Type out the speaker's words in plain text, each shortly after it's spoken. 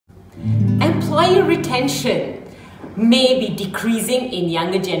Employee retention may be decreasing in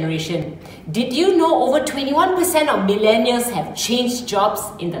younger generation. Did you know over 21% of millennials have changed jobs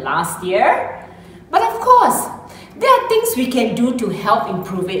in the last year? But of course, there are things we can do to help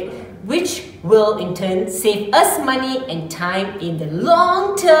improve it, which will in turn save us money and time in the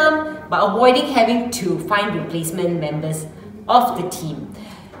long term by avoiding having to find replacement members of the team.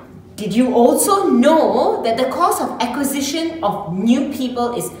 Did you also know that the cost of acquisition of new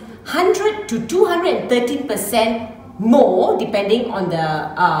people is 100 to 213% more, depending on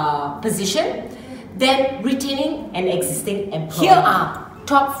the position, than retaining an existing employee? Here are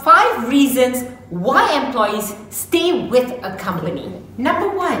top 5 reasons why employees stay with a company. Number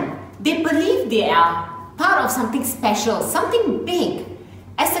 1, they believe they are part of something special, something big.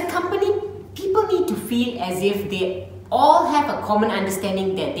 As a company, people need to feel as if they all have a common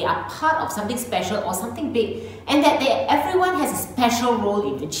understanding that they are part of something special or something big, and that everyone has a special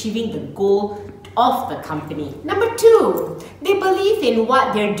role in achieving the goal of the company. Number 2, they believe in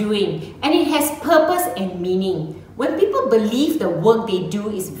what they're doing and it has purpose and meaning. When people believe the work they do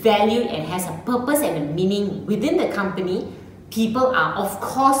is valued and has a purpose and a meaning within the company, people are of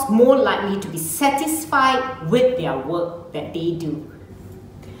course more likely to be satisfied with their work that they do.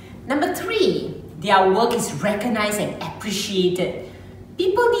 Number 3, their work is recognized and appreciated.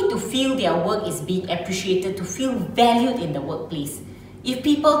 People need to feel their work is being appreciated, to feel valued in the workplace. If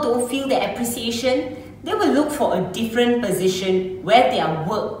people don't feel the appreciation, they will look for a different position where their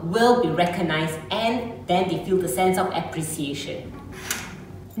work will be recognized, and then they feel the sense of appreciation.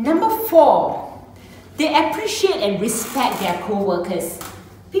 Number 4, they appreciate and respect their co-workers.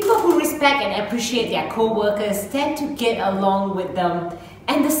 People who respect and appreciate their co-workers tend to get along with them.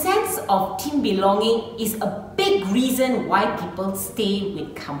 And the sense of team belonging is a big reason why people stay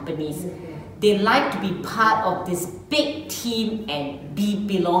with companies. They like to be part of this big team and be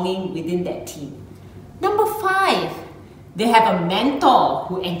belonging within that team. Number 5, they have a mentor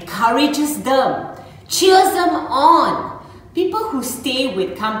who encourages them, cheers them on. People who stay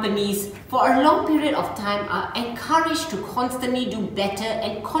with companies for a long period of time are encouraged to constantly do better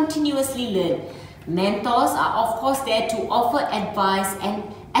and continuously learn. Mentors are of course there to offer advice and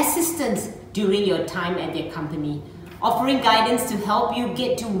assistance during your time at their company, offering guidance to help you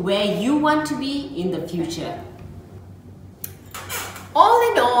get to where you want to be in the future.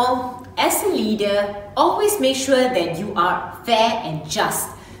 All in all, as a leader, always make sure that you are fair and just.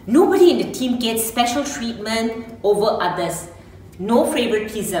 Nobody in the team gets special treatment over others. No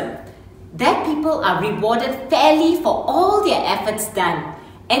favoritism. That people are rewarded fairly for all their efforts done.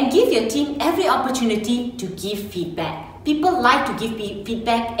 And give your team every opportunity to give feedback. People like to give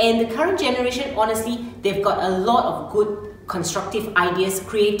feedback, and the current generation, honestly, they've got a lot of good constructive ideas,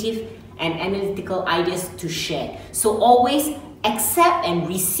 creative and analytical ideas to share. So always accept and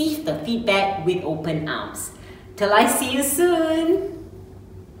receive the feedback with open arms. Till I see you soon.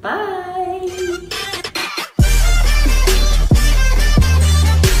 Bye.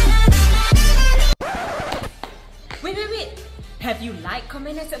 Wait. Have you liked,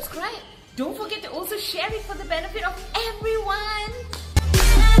 comment and subscribe? Don't forget to also share it for the benefit of everyone.